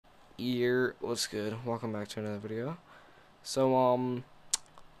What's good? Welcome back to another video. So,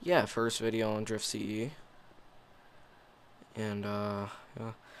 yeah, first video on DriftCE. And, yeah.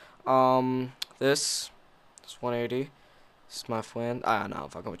 This 180. This is my friend. No, I'm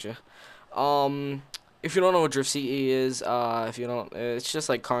fucking with you. If you don't know what DriftCE is, if you don't, it's just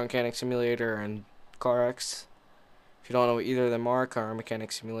like Car Mechanic Simulator and CarX. If you don't know what either of them are, Car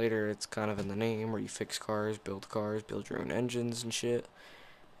Mechanic Simulator, it's kind of in the name, where you fix cars, build your own engines and shit.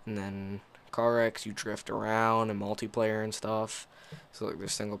 And then CarX, you drift around and multiplayer and stuff. So like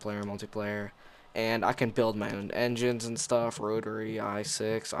there's single player, multiplayer. And I can build my own engines and stuff. Rotary,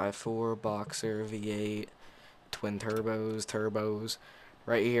 i6, i4, boxer, V8, twin turbos.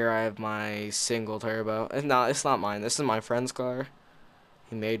 Right here I have my single turbo. It's not mine. This is my friend's car.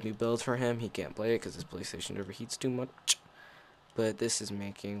 He made me build for him. He can't play it because his PlayStation overheats too much. But this is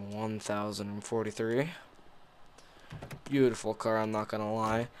making 1,043. Beautiful car, I'm not gonna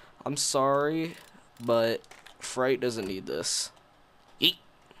lie. I'm sorry, but Fright doesn't need this. Eat.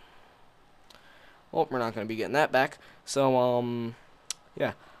 Well, we're not gonna be getting that back. So,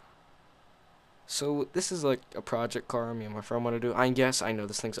 yeah. So this is like a project car me and my friend want to do. Yes, I know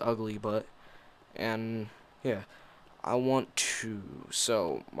this thing's ugly, but yeah, I want to.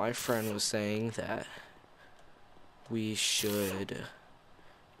 So my friend was saying that we should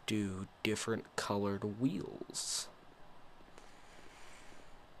do different colored wheels.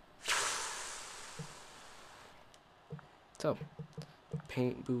 So,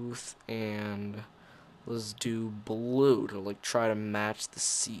 paint booth, and let's do blue to like try to match the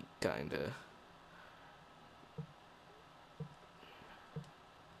seat, kinda.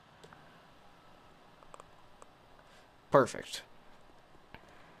 Perfect.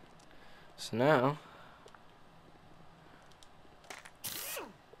 So now,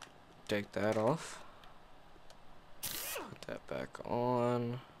 take that off. Put that back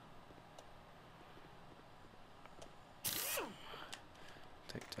on.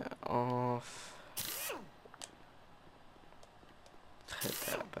 Take that off. Put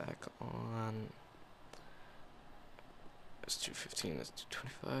that back on. That's 215, that's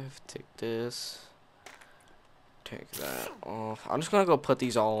 225. Take this. Take that off. I'm just gonna go put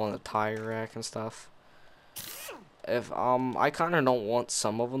these all on the tire rack and stuff. I kinda don't want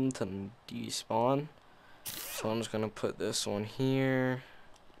some of them to despawn. So I'm just gonna put this one here.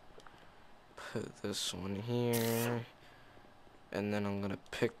 Put this one here. And then I'm gonna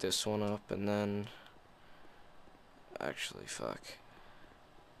pick this one up, and then actually fuck.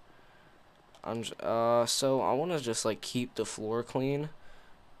 So I wanna just like keep the floor clean,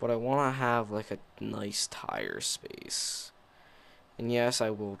 but I wanna have like a nice tire space. And yes,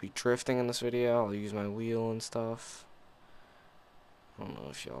 I will be drifting in this video. I'll use my wheel and stuff. I don't know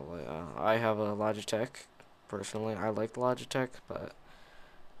if y'all like, I have a Logitech. Personally, I like the Logitech, but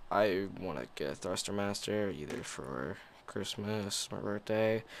I wanna get a Thruster Master either for Christmas, my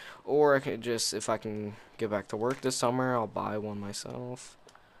birthday, or I can just, if I can get back to work this summer, I'll buy one myself,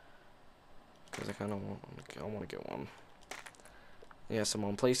 because I kind of want to get one. Yes, I'm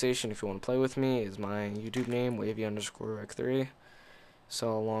on PlayStation. If you want to play with me, is my YouTube name, wavy_rec3.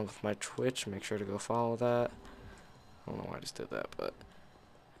 So along with my Twitch, make sure to go follow that. I don't know why I just did that, but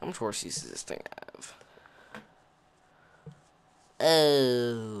how much horses does this thing have?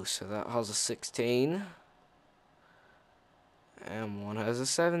 Oh, so that has a 16. And one has a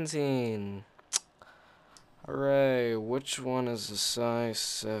 17. Hooray, which one is a size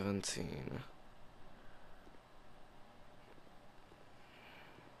 17?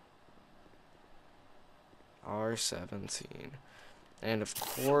 R17. And of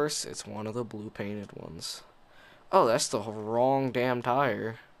course, it's one of the blue painted ones. Oh, that's the wrong damn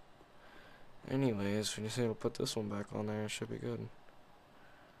tire. Anyways, we just need to put this one back on there. It should be good.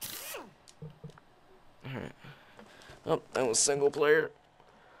 Alright. Oh, that was single player.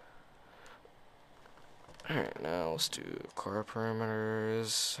 Alright, now let's do car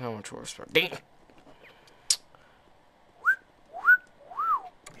parameters. How much horsepower? Dang!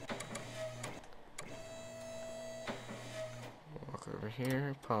 Walk over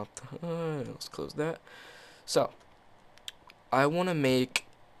here, pop the hood. Let's close that. So, I want to make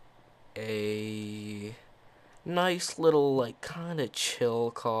a nice little, like, kind of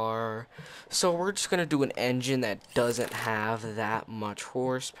chill car. So we're just gonna do an engine that doesn't have that much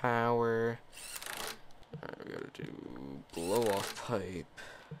horsepower. Alright, we gotta do blow off pipe,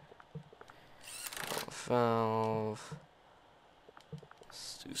 blow off valve.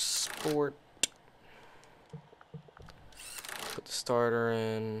 Let's do sport. Put the starter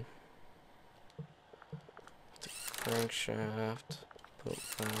in. The crankshaft. Put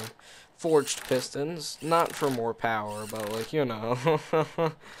forged pistons, not for more power, but like, you know.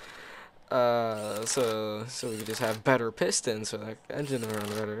 So we could just have better pistons so that engine will run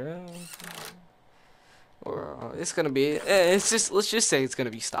better. Or it's gonna be. Let's just say it's gonna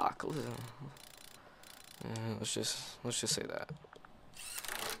be stock. Let's just say that.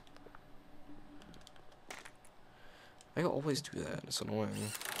 I always do that. It's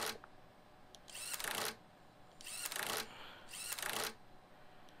annoying.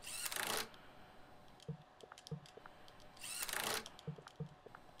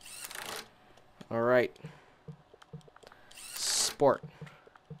 All right. Sport.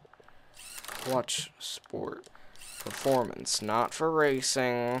 Clutch sport. Performance, not for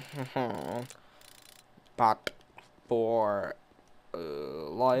racing, but for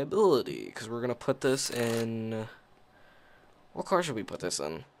liability, because we're gonna put this in. What car should we put this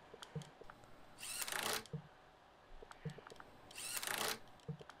in?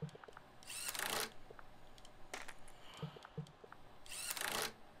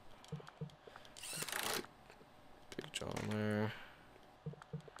 Big John there.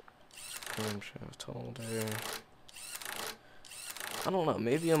 Camshaft holder. I don't know,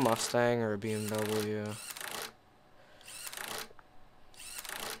 maybe a Mustang or a BMW.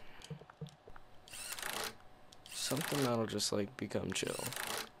 Something that'll just like become chill.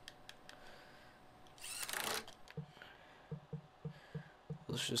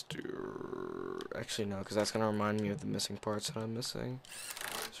 Let's just do. Actually, no, because that's gonna remind me of the missing parts that I'm missing.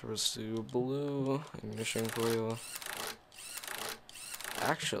 So let's do blue ignition coil.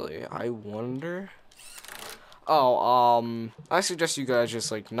 Actually, I wonder. Oh, I suggest you guys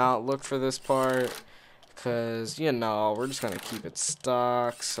just like not look for this part, cause you know we're just gonna keep it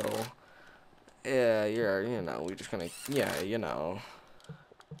stock. So yeah, we're just gonna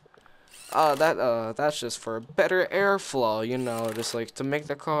that's just for better airflow, just like to make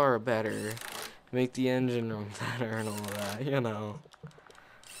the car better, make the engine run better and all that,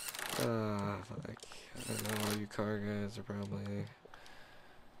 Fuck. I know you car guys are probably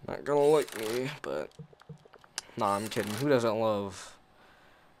not gonna like me, but nah, I'm kidding. Who doesn't love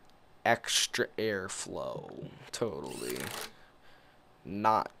extra airflow? Totally.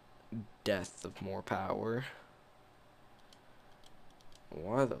 Not death of more power.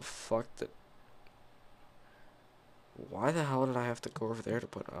 Why the hell did I have to go over there to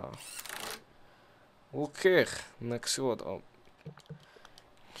put okay, next one. Oh,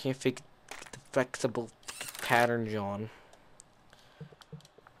 can't fake the flexible patterns on.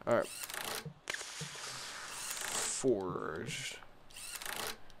 Alright. Forged.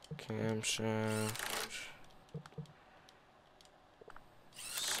 Camshaft.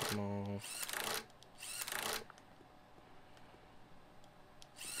 Small.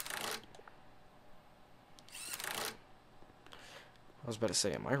 I was about to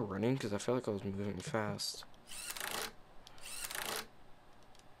say, am I running? Because I feel like I was moving fast.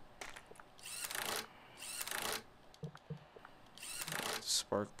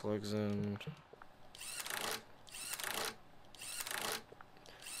 Spark plugs in.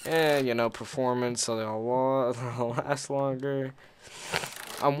 And, performance, so they'll last longer.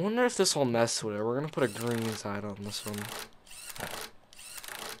 I wonder if this will mess with it. We're going to put a green side on this one.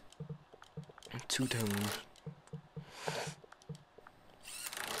 Two-tone.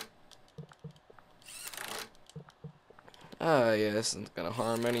 Yeah, this isn't gonna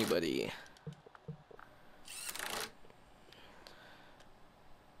harm anybody.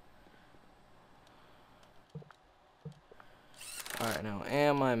 Alright, now,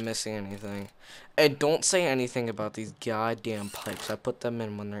 am I missing anything? And don't say anything about these goddamn pipes. I put them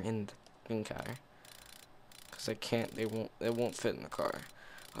in when they're in the car. Because I can't, it won't fit in the car.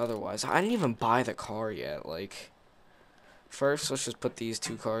 Otherwise, I didn't even buy the car yet, like. First, let's just put these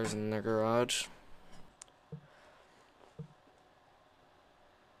two cars in the garage.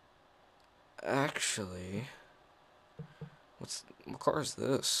 Actually, what car is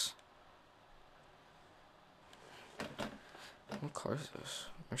this? What car is this?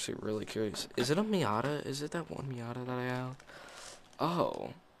 I'm actually really curious. Is it a Miata? Is it that one Miata that I have?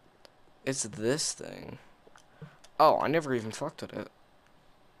 Oh, it's this thing. Oh, I never even fucked with it.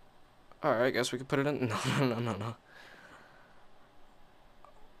 Alright, I guess we could put it in. No.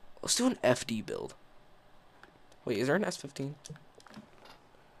 Let's do an FD build. Wait, is there an s15?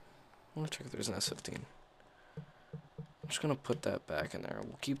 I want to check if there's an s15. I'm just gonna put that back in there.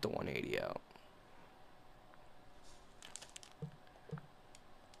 We'll keep the 180 out.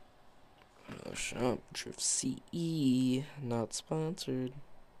 Oh, shop DriftCE, not sponsored.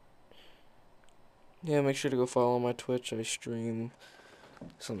 Yeah, make sure to go follow my Twitch. I stream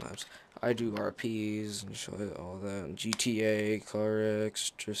sometimes. I do RPs and show all that. GTA,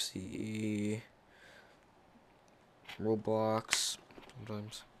 CarX, DriftCE, Roblox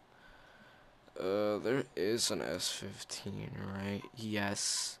sometimes. There is an S15, right?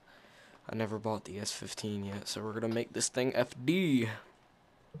 Yes. I never bought the S15 yet, so we're gonna make this thing FD.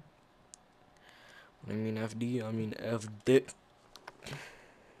 When I mean FD, I mean FD.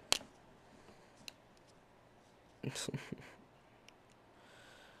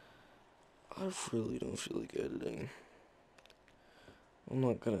 I really don't feel like editing. I'm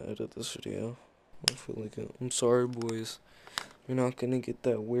not gonna edit this video. I don't feel like it. I'm sorry, boys. You're not gonna get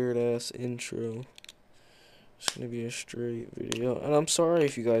that weird ass intro. It's gonna be a straight video. And I'm sorry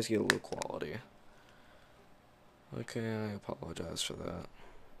if you guys get low quality. Okay, I apologize for that.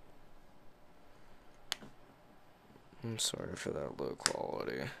 I'm sorry for that low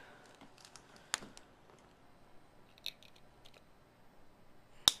quality.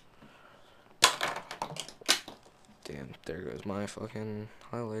 Damn, there goes my fucking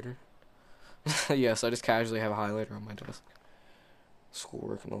highlighter. Yes, I just casually have a highlighter on my desk.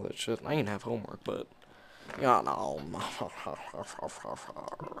 Schoolwork and all that shit. I didn't have homework, but yeah, no.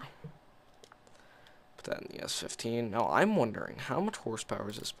 Put that in the S15. Now I'm wondering how much horsepower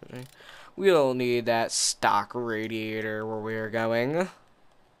is this putting? We don't need that stock radiator where we're going.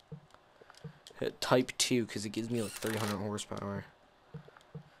 Hit type 2 because it gives me like 300 horsepower.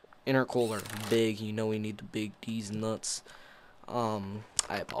 Intercooler, big. You know we need the big D's nuts. I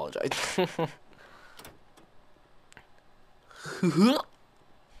apologize.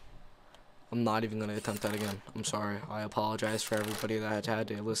 I'm not even gonna attempt that again. I'm sorry. I apologize for everybody that had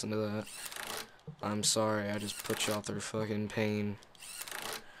to listen to that. I'm sorry. I just put y'all through fucking pain.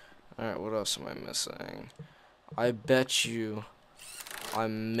 Alright, what else am I missing? I bet you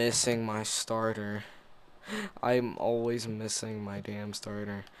I'm missing my starter. I'm always missing my damn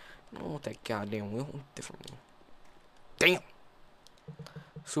starter. I don't want that goddamn wheel. Different wheel. Damn!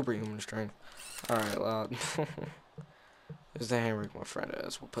 Superhuman strength. Alright, loud. There's the handbrake my friend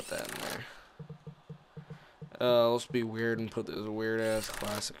has. We'll put that in there. Let's be weird and put this weird ass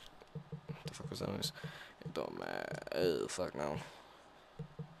classic. What the fuck was that noise? It don't matter. Oh, fuck no.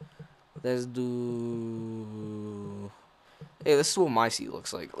 Let's do. Hey, this is what my seat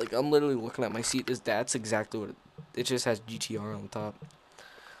looks like. Like, I'm literally looking at my seat. That's exactly what it just has GTR on the top.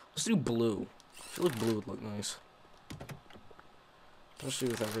 Let's do blue. I feel like blue would look nice. Especially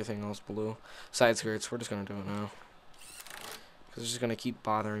with everything else blue. Side skirts, we're just gonna do it now. Because it's just gonna keep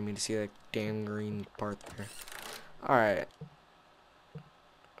bothering me to see that damn green part there. Alright.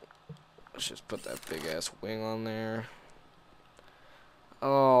 Let's just put that big ass wing on there.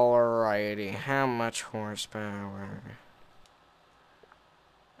 Alrighty. How much horsepower?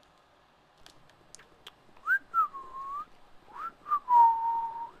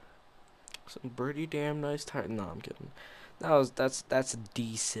 Some pretty damn nice tire. No, I'm kidding. That's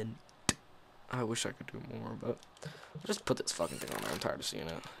decent. I wish I could do more, but I'll just put this fucking thing on there. I'm tired of seeing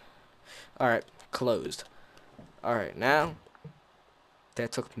it. Alright, closed. Alright, now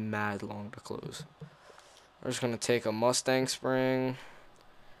that took mad long to close. We're just gonna take a Mustang spring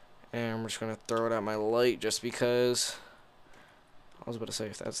and we're just gonna throw it at my light just because I was about to say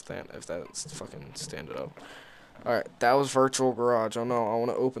if that's fucking stand it up. Alright, that was virtual garage. Oh no, I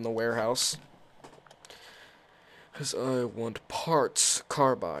wanna open the warehouse. Because I want parts,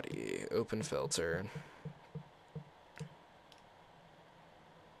 car body, open filter.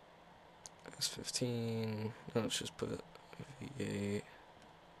 S15, let's just put V8.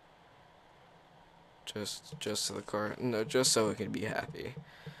 Just to the car, no, just so it can be happy.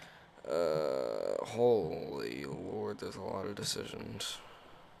 Holy lord, there's a lot of decisions.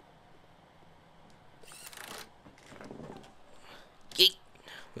 Yeet.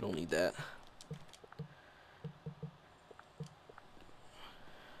 We don't need that.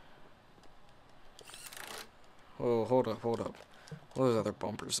 Oh, hold up. What are those other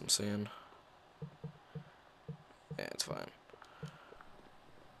bumpers I'm seeing? Yeah, it's fine.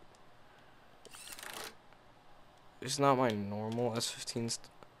 It's not my normal S15.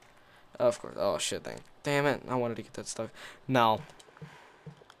 Oh, of course. Oh, shit, damn it. I wanted to get that stuck. No.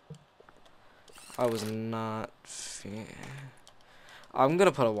 I was not. I'm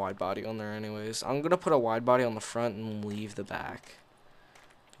gonna put a wide body on there anyways. I'm gonna put a wide body on the front and leave the back.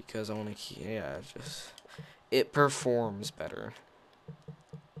 Because I want to keep. Yeah, it performs better.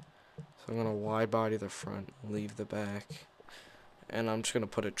 So I'm gonna wide body the front, leave the back. And I'm just gonna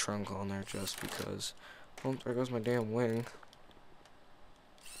put a trunk on there just because. Oh, there goes my damn wing.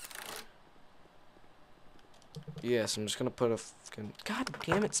 Yes, I'm just gonna put a fucking. God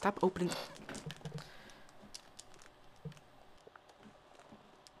damn it! Stop opening.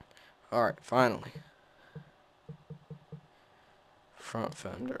 All right, finally. Front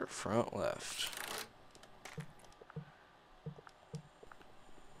fender, front left.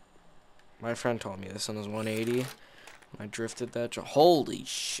 My friend told me this one was 180. I drifted that. Holy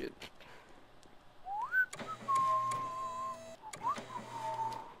shit.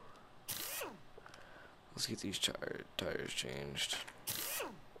 Let's get these tires changed.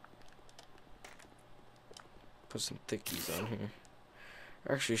 Put some thickies on here.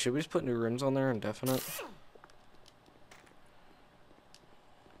 Actually, should we just put new rims on there indefinite?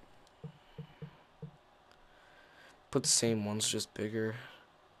 Put the same ones, just bigger.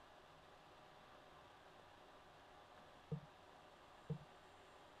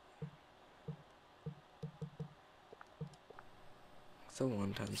 What's the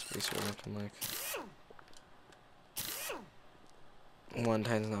 110 spacer looking like?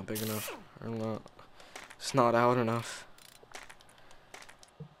 110's not big enough. Or not. It's not out enough.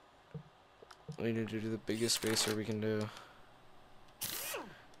 We need to do the biggest spacer we can do. I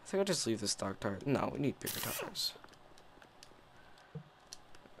think I'll just leave the stock tire. No, we need bigger tires.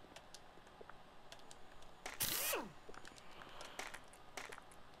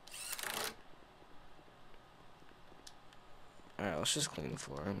 Alright, let's just clean the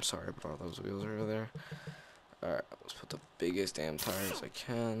floor. I'm sorry about all those wheels over there. Alright, let's put the biggest damn tires I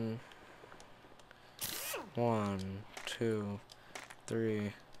can. 1, 2,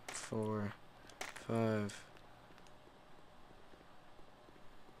 3, 4, 5.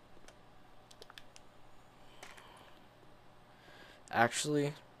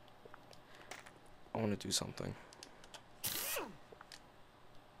 Actually, I want to do something.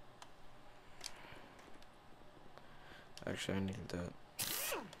 Actually, I needed that.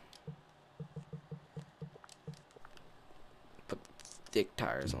 Put thick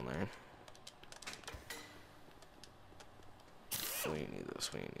tires on there. We need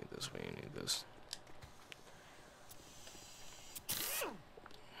this, we need this, we need this.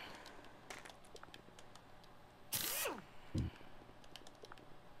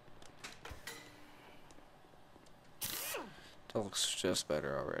 That looks just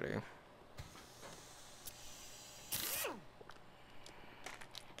better already.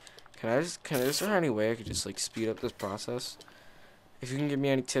 Is there any way I could just like speed up this process? If you can give me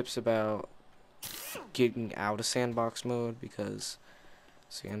any tips about getting out of sandbox mode, because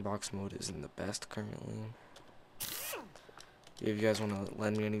sandbox mode isn't the best currently. If you guys want to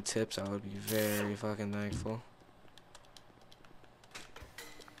lend me any tips, I would be very fucking thankful.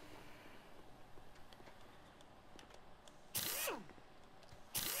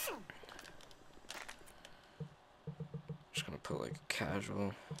 Just gonna put like a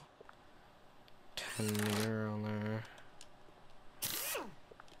casual 10-meter on there.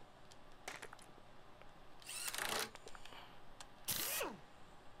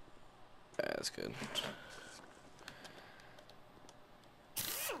 Yeah, that's good.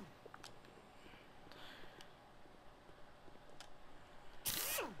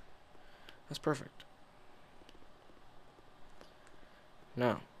 That's perfect.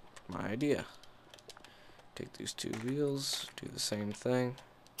 Now, for my idea. Take these two wheels, do the same thing.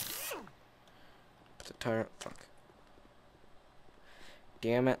 Put the tire, fuck.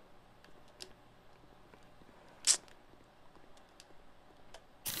 Damn it.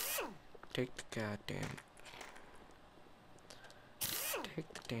 Take the goddamn.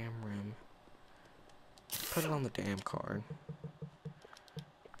 Take the damn rim. Put it on the damn card.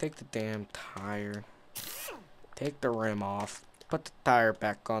 Take the damn tire. Take the rim off. Put the tire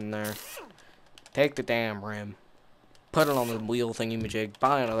back on there. Take the damn rim. Put it on the wheel thingy-majig.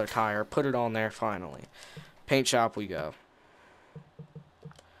 Buy another tire. Put it on there finally. Paint shop we go.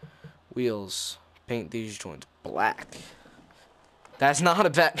 Wheels. Paint these joints black. That's not a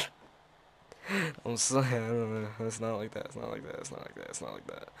bet. I'm sorry, I don't know. It's not like that. It's not like that. It's not like that. It's not like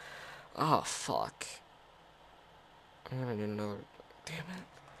that. Oh, fuck. I'm gonna need another. Damn it.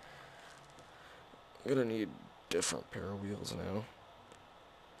 I'm gonna need a different pair of wheels now.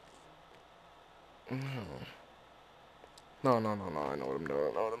 No. No. I know what I'm doing.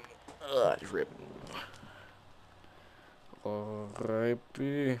 I know what I'm doing. Ugh, just ripping. Alright,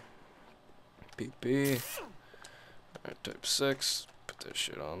 PP. Alright, type 6. Put this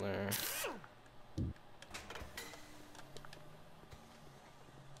shit on there.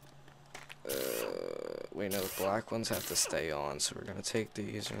 Wait, no, the black ones have to stay on, so we're gonna take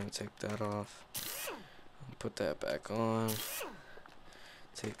these, we're gonna take that off. Put that back on.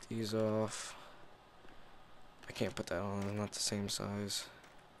 Take these off. I can't put that on, they're not the same size.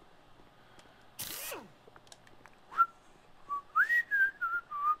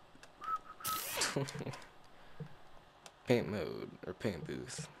 Paint mode, or paint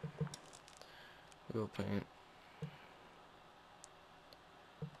booth. Wheel paint.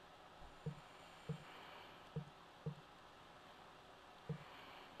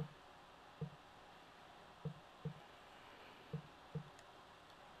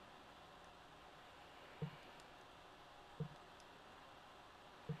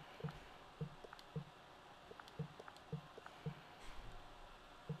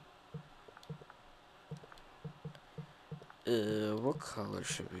 What color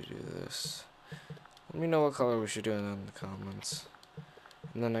should we do this? Let me know what color we should do in the comments.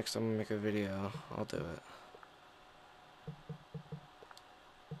 And then next time I make a video, I'll do it.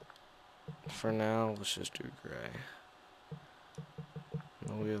 For now, let's just do gray.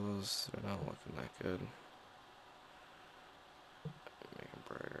 The wheels, they're not looking that good. Make it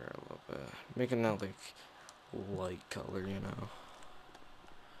brighter a little bit. Making that like light color, you know.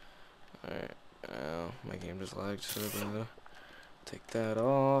 Alright, now my game just lagged so bad. Take that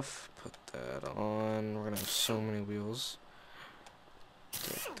off, put that on. We're gonna have so many wheels.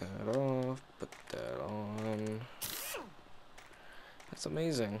 Take that off, put that on. That's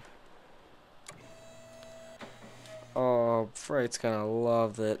amazing. Oh, Fright's gonna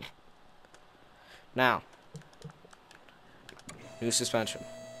love it. Now, new suspension.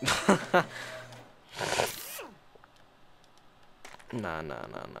 Nah.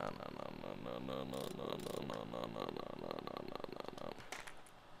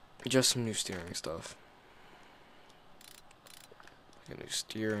 Just some new steering stuff. Like a new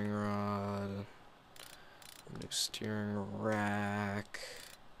steering rod, a new steering rack,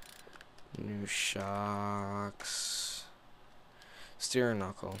 new shocks, steering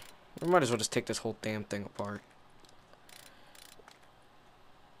knuckle. We might as well just take this whole damn thing apart.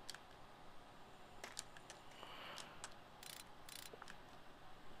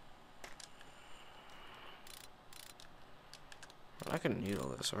 I can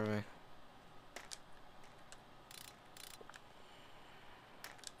needle this, are we?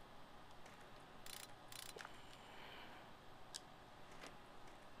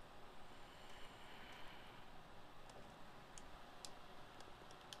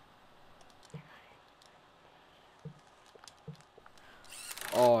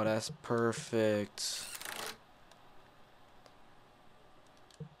 Oh, that's perfect.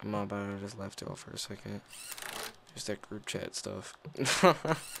 My bad, I just left y'all for a second. Just that group chat stuff. If you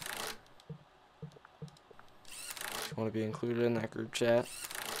want to be included in that group chat,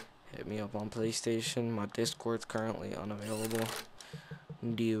 hit me up on PlayStation. My Discord's currently unavailable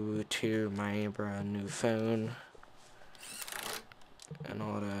due to my brand new phone and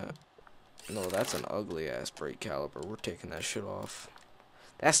all that. No, that's an ugly ass brake caliper. We're taking that shit off.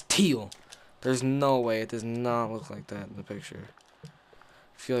 That's teal. There's no way it does not look like that in the picture. I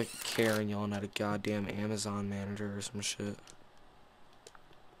feel like Karen yelling at a goddamn Amazon manager or some shit.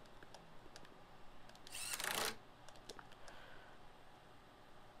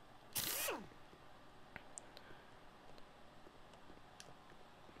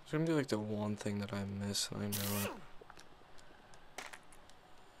 It's gonna be like the one thing that I miss, and I know it.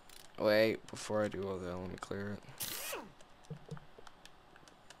 Wait, before I do all that, let me clear it.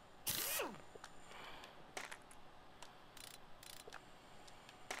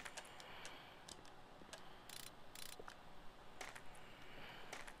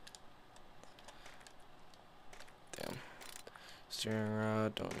 Damn. Steering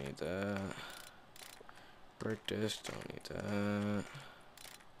rod, don't need that. Brake disc, don't need that.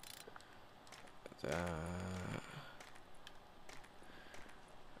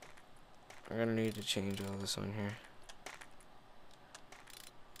 I'm gonna need to change all this on here.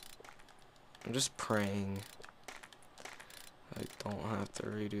 I'm just praying I don't have to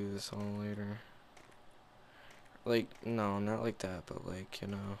redo this all later. Like, no, not like that, but like, you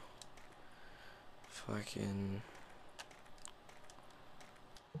know, fucking,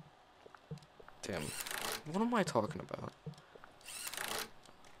 damn, what am I talking about?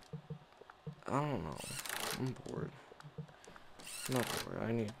 I don't know. I'm bored. I'm not bored.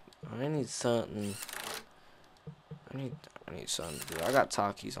 I need something. I need something to do. I got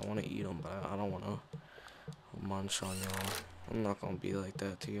Takis. I want to eat them, but I don't want to munch on y'all. I'm not gonna be like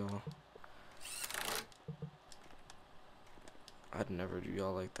that to y'all. I'd never do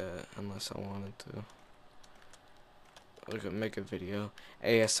y'all like that unless I wanted to. I could make a video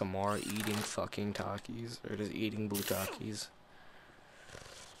ASMR eating fucking Takis, or just eating blue Takis.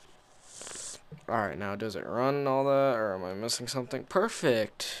 Alright, now does it run and all that, or am I missing something?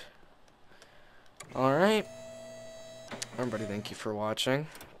 Perfect! Alright. Everybody, thank you for watching.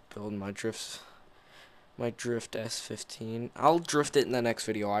 Building my Drift S15. I'll drift it in the next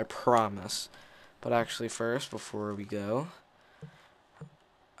video, I promise. But actually first, before we go,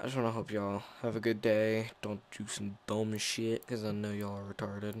 I just want to hope y'all have a good day. Don't do some dumb shit, because I know y'all are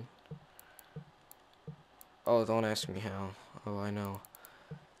retarded. Oh, don't ask me how. Oh, I know.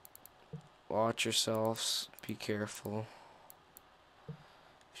 Watch yourselves. Be careful.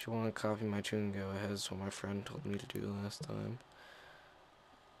 If you want to copy my tune, go ahead. That's what my friend told me to do last time.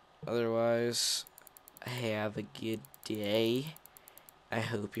 Otherwise, have a good day. I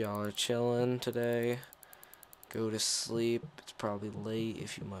hope y'all are chilling today. go to sleep. It's probably late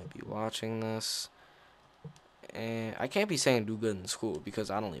if you might be watching this. And I can't be saying do good in school because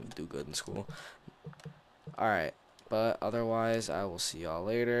I don't even do good in school. Alright, but otherwise, I will see y'all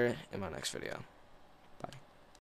later in my next video.